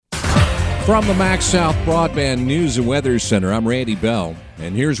From the Max South Broadband News and Weather Center, I'm Randy Bell,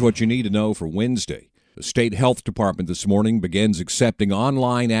 and here's what you need to know for Wednesday. The state health department this morning begins accepting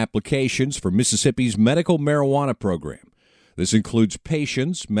online applications for Mississippi's medical marijuana program. This includes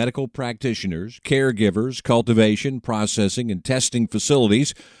patients, medical practitioners, caregivers, cultivation, processing, and testing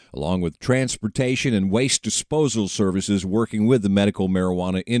facilities, along with transportation and waste disposal services working with the medical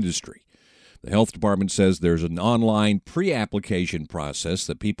marijuana industry. The health department says there's an online pre-application process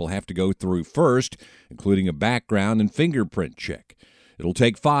that people have to go through first, including a background and fingerprint check. It'll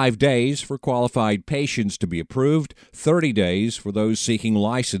take 5 days for qualified patients to be approved, 30 days for those seeking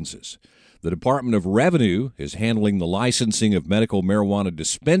licenses. The Department of Revenue is handling the licensing of medical marijuana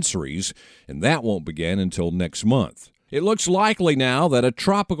dispensaries, and that won't begin until next month. It looks likely now that a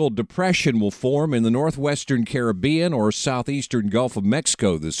tropical depression will form in the northwestern Caribbean or southeastern Gulf of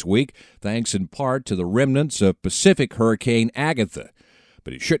Mexico this week, thanks in part to the remnants of Pacific Hurricane Agatha.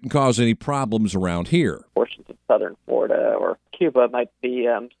 But it shouldn't cause any problems around here. Portions of southern Florida or Cuba might be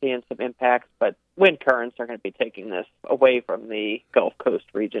seeing some impacts, but wind currents are going to be taking this away from the Gulf Coast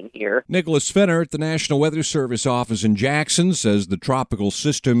region here. Nicholas Fenner at the National Weather Service office in Jackson says the tropical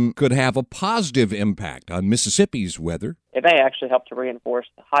system could have a positive impact on Mississippi's weather. It may actually help to reinforce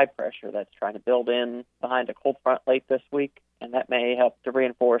the high pressure that's trying to build in behind a cold front late this week, and that may help to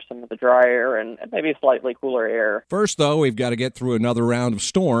reinforce some of the drier and maybe slightly cooler air. First, though, we've got to get through another round of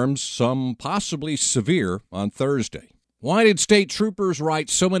storms, some possibly severe, on Thursday. Why did state troopers write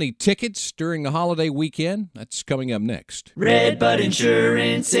so many tickets during the holiday weekend? That's coming up next. Redbud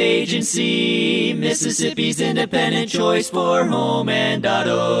Insurance Agency, Mississippi's independent choice for home and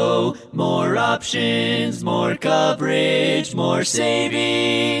auto. More options, more coverage, more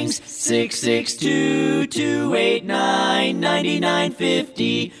savings.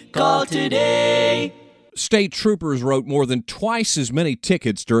 662-289-9950. Call today. State troopers wrote more than twice as many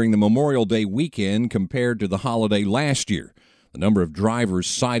tickets during the Memorial Day weekend compared to the holiday last year. The number of drivers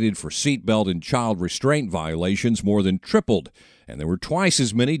cited for seatbelt and child restraint violations more than tripled, and there were twice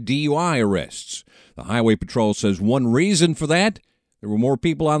as many DUI arrests. The Highway Patrol says one reason for that, there were more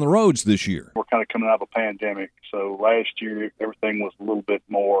people on the roads this year. We're kind of coming out of a pandemic, so last year everything was a little bit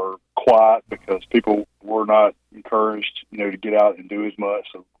more quiet because people were not encouraged, to get out and do as much.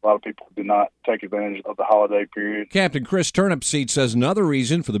 So a lot of people did not take advantage of the holiday period. Captain Chris Turnipseed says another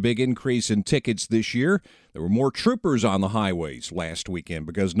reason for the big increase in tickets this year, there were more troopers on the highways last weekend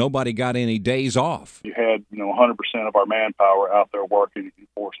because nobody got any days off. You had, 100% of our manpower out there working,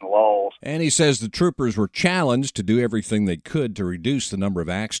 enforcing the laws. And he says the troopers were challenged to do everything they could to reduce the number of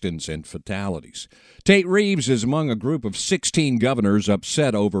accidents and fatalities. Tate Reeves is among a group of 16 governors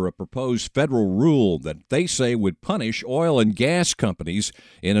upset over a proposed federal rule that they say would punish oil and gas companies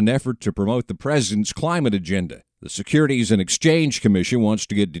in an effort to promote the president's climate agenda. The Securities and Exchange Commission wants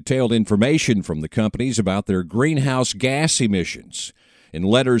to get detailed information from the companies about their greenhouse gas emissions. In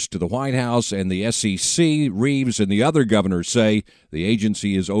letters to the White House and the SEC, Reeves and the other governors say the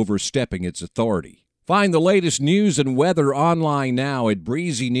agency is overstepping its authority. Find the latest news and weather online now at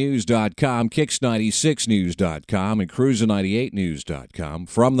breezynews.com, kix96news.com, and cruiser98news.com.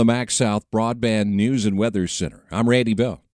 From the Max South Broadband News and Weather Center, I'm Randy Bell.